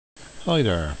Hi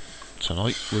there.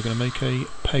 Tonight we're going to make a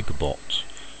peg bot,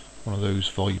 one of those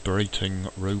vibrating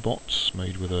robots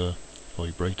made with a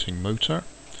vibrating motor.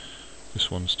 This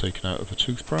one's taken out of a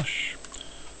toothbrush,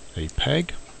 a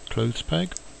peg, clothes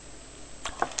peg,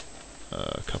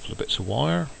 a couple of bits of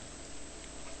wire,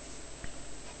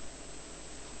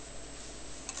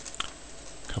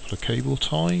 a couple of cable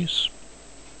ties,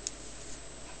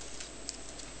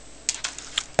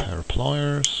 a pair of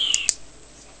pliers,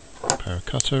 a pair of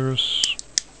cutters,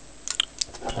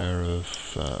 a pair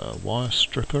of wire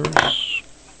strippers,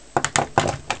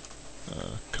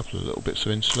 a couple of little bits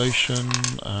of insulation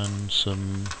and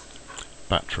some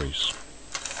batteries.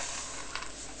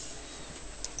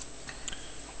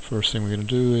 First thing we're going to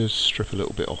do is strip a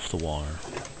little bit off the wire,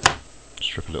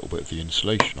 strip a little bit of the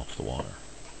insulation off the wire.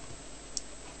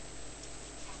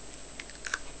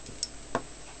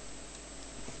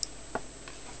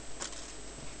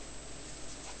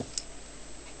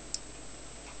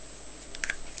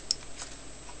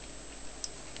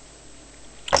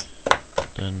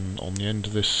 Then on the end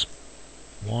of this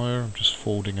wire I'm just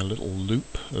folding a little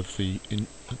loop of the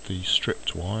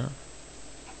stripped wire.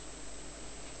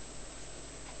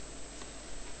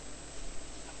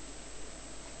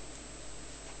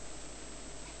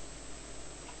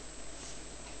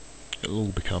 It'll all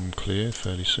become clear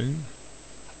fairly soon.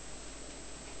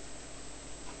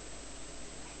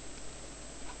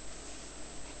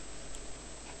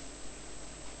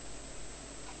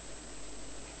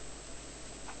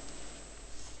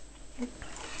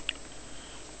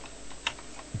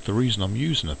 The reason I'm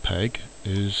using a peg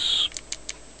is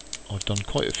I've done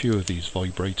quite a few of these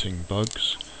vibrating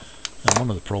bugs, and one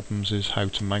of the problems is how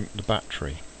to mount the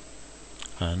battery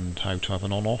and how to have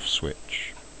an on-off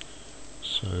switch.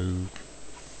 So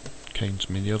it came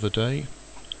to me the other day,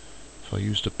 if I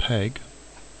used a peg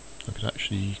I could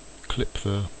actually clip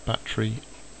the battery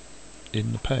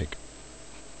in the peg.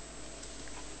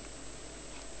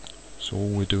 So all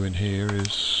we're doing here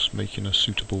is making a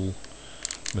suitable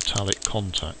metallic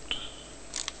contact.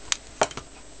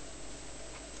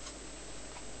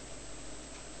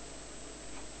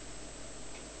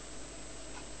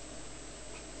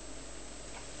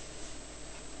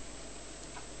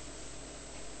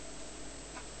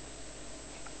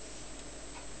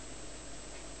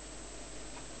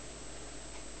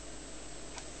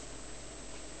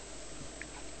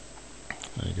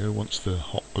 There you go, once the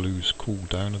hot glue's cooled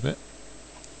down a bit,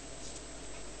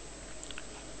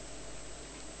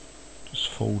 just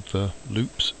fold the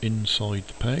loops inside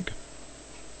the peg,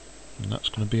 and that's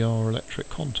going to be our electric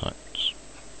contacts.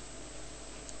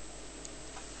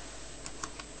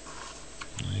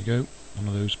 There you go, one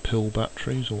of those pill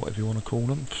batteries, or whatever you want to call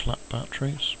them, flat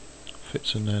batteries,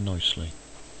 fits in there nicely.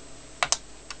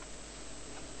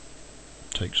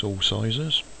 Takes all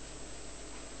sizes.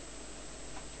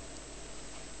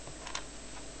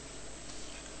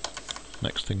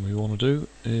 Next thing we want to do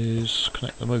is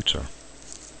connect the motor.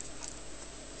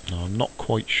 Now I'm not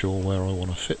quite sure where I want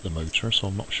to fit the motor, so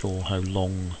I'm not sure how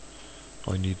long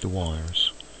I need the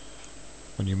wires.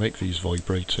 When you make these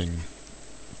vibrating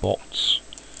bots,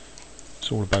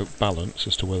 it's all about balance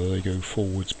as to whether they go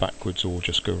forwards, backwards, or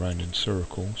just go around in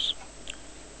circles.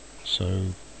 So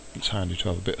it's handy to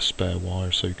have a bit of spare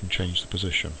wire so you can change the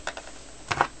position.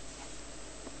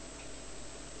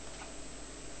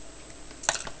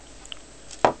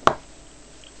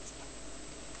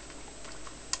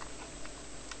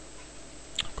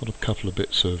 Got a couple of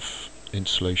bits of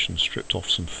insulation stripped off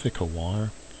some thicker wire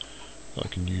that I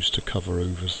can use to cover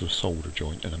over the solder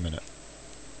joint in a minute.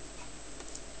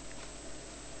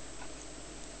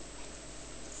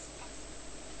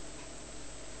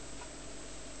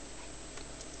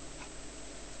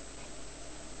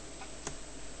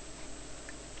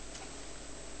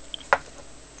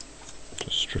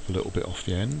 Just strip a little bit off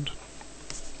the end.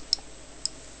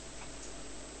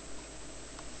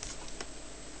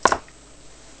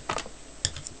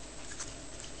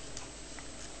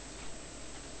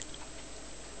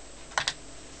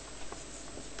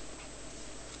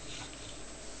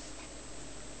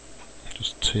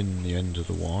 Just tin the end of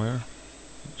the wire,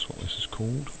 that's what this is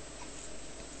called.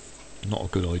 Not a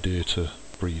good idea to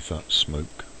breathe that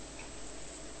smoke.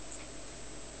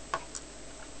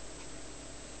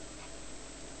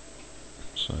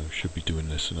 So should be doing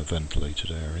this in a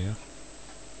ventilated area.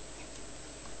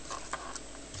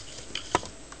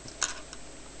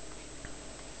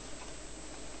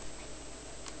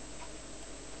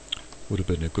 Would have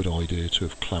been a good idea to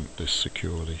have clamped this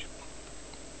securely.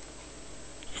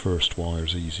 First wire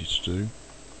is easy to do.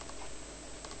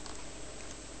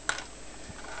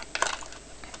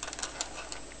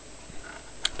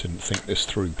 Didn't didn't think this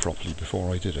through properly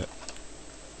before I did it.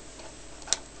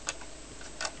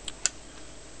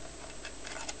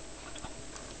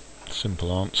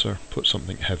 Simple answer, put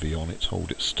something heavy on it,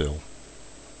 hold it still.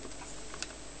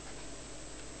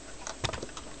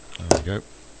 There we go,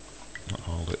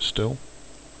 hold it still.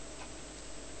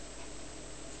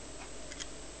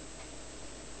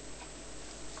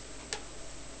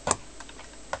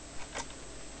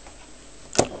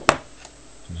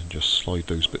 And then just slide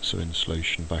those bits of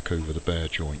insulation back over the bare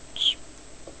joints.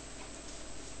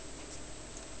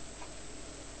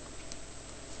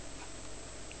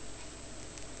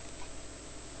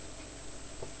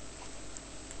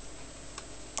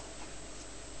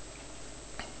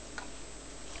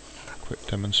 Quick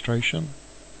demonstration.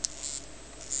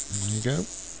 There you go.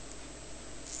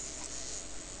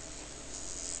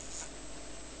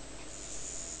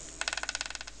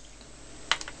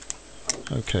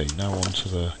 Okay, now on to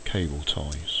the cable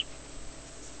ties.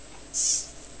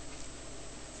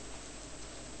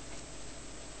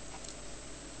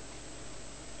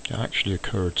 It actually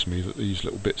occurred to me that these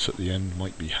little bits at the end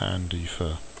might be handy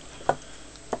for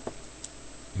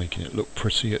making it look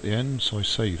pretty at the end, so I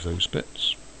save those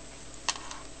bits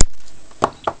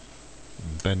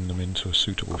and bend them into a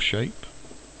suitable shape.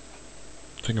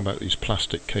 The thing about these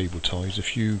plastic cable ties,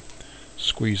 if you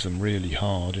squeeze them really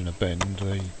hard in a bend,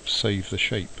 they save the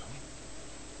shape.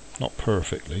 Not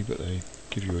perfectly, but they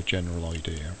give you a general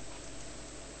idea.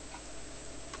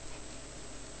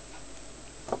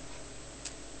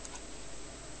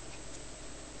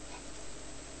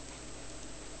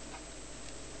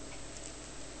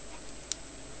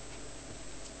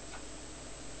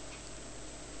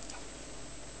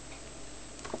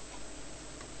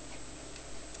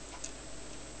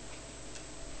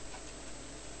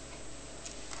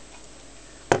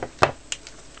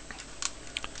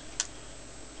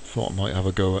 Thought I might have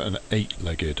a go at an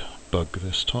 8-legged bug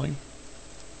this time.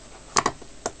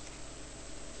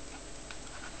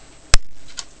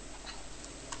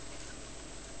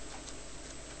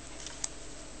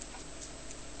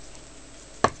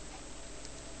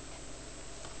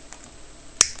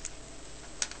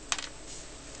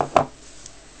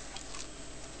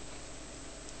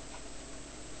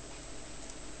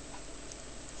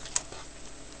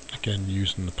 Again,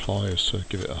 using the pliers to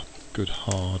give it a good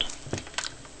hard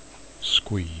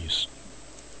squeeze.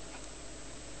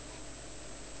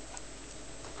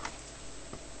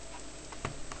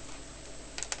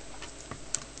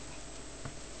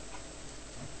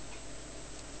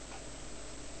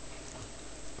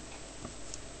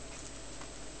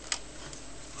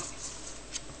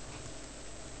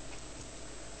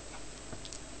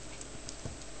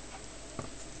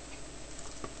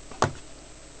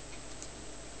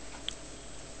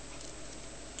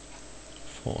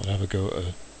 Thought I'd have a go at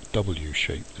a W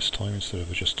shape this time instead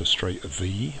of just a straight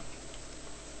V.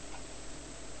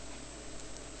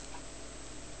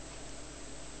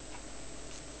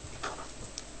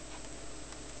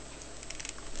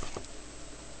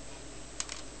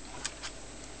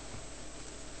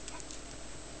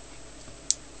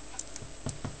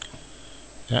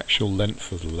 The actual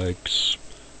length of the legs,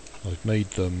 I've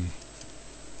made them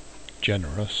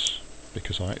generous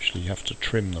because I actually have to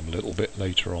trim them a little bit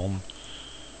later on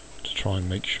to try and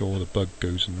make sure the bug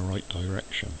goes in the right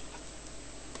direction.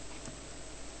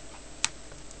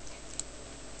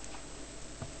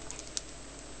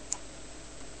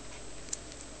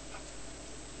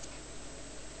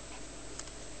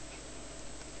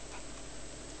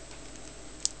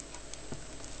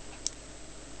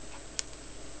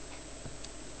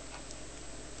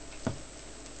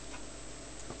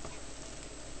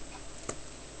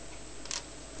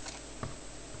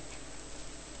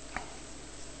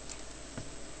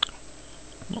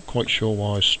 Not quite sure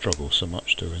why I struggle so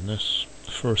much doing this.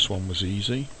 The first one was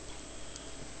easy.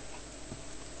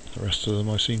 The rest of them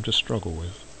I seem to struggle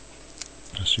with,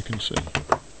 as you can see.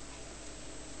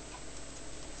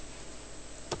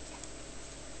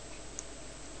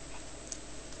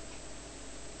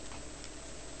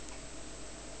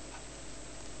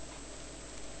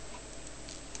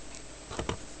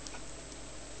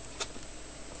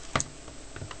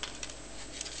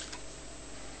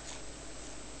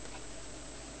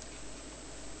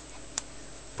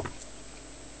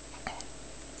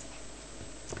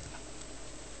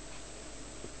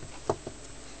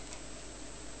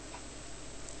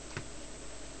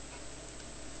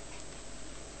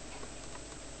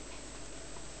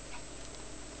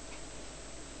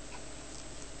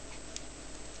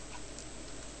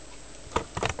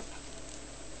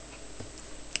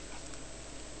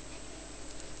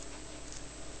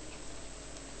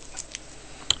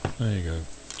 There you go.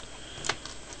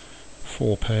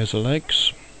 4 pairs of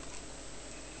legs.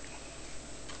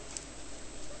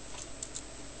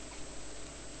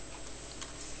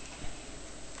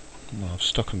 And I've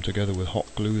stuck them together with hot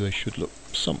glue. They should look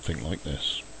something like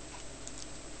this.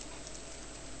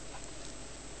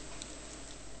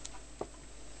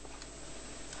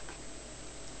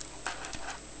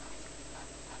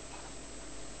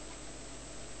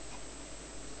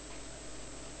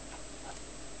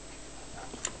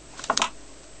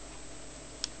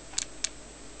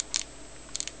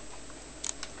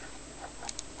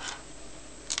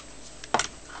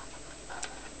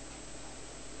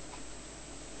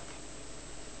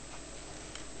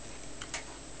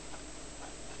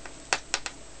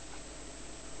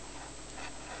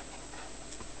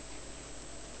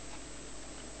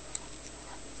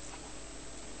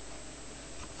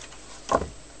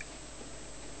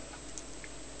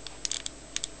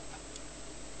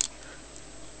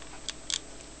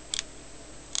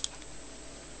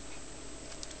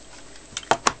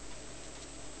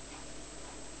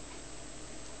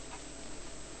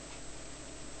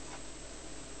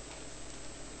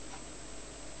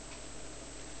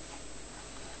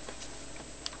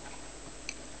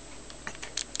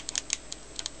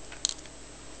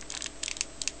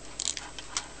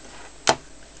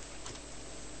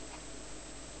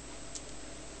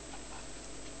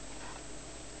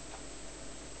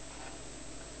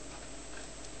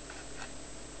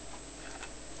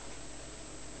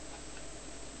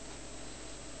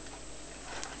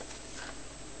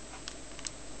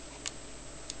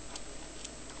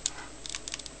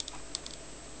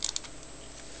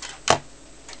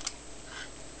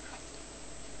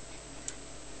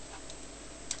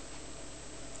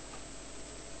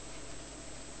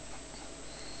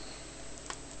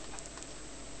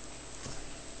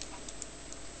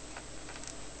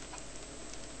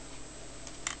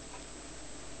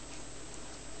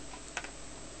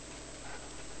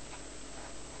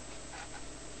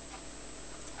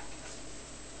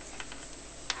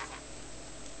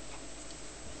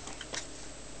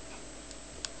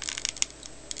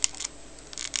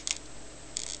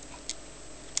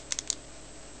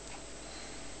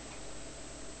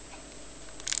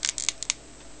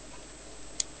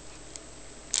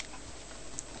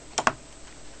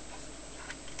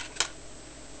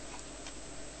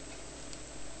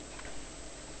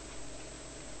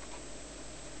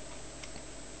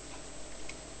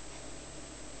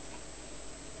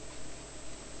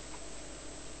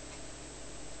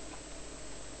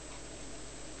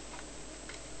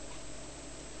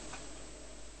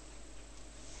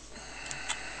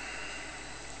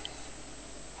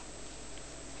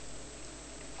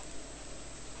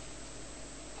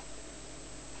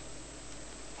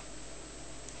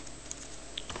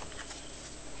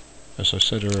 As I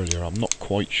said earlier, I'm not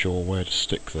quite sure where to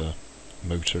stick the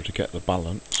motor to get the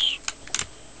balance.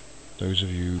 Those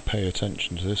of you who pay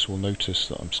attention to this will notice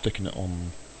that I'm sticking it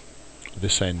on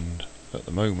this end at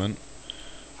the moment.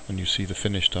 When you see the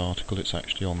finished article, it's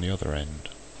actually on the other end.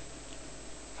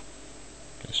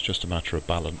 It's just a matter of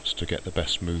balance to get the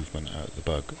best movement out of the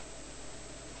bug.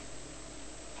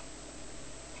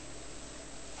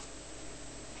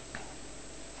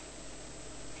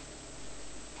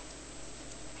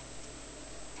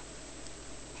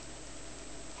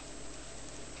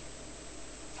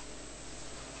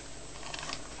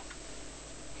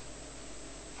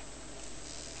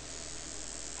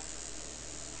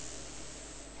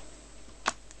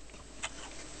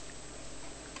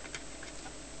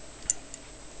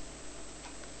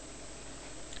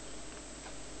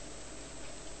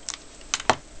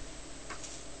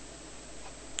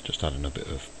 Just adding a bit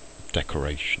of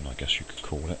decoration, I guess you could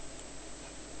call it.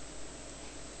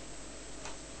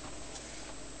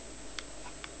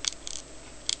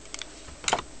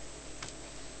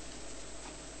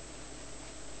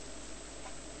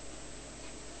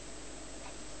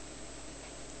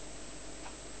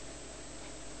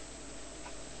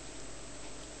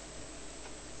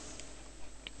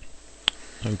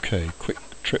 Okay, quick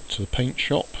trip to the paint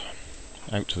shop,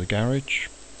 out to the garage.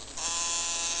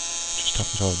 Just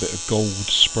happen to have a bit of gold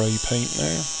spray paint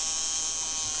there,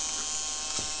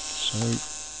 so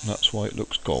that's why it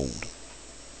looks gold.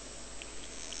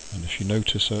 And if you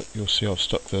notice it, you'll see I've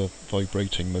stuck the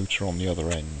vibrating motor on the other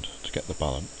end to get the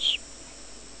balance.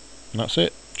 And that's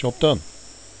it, job done.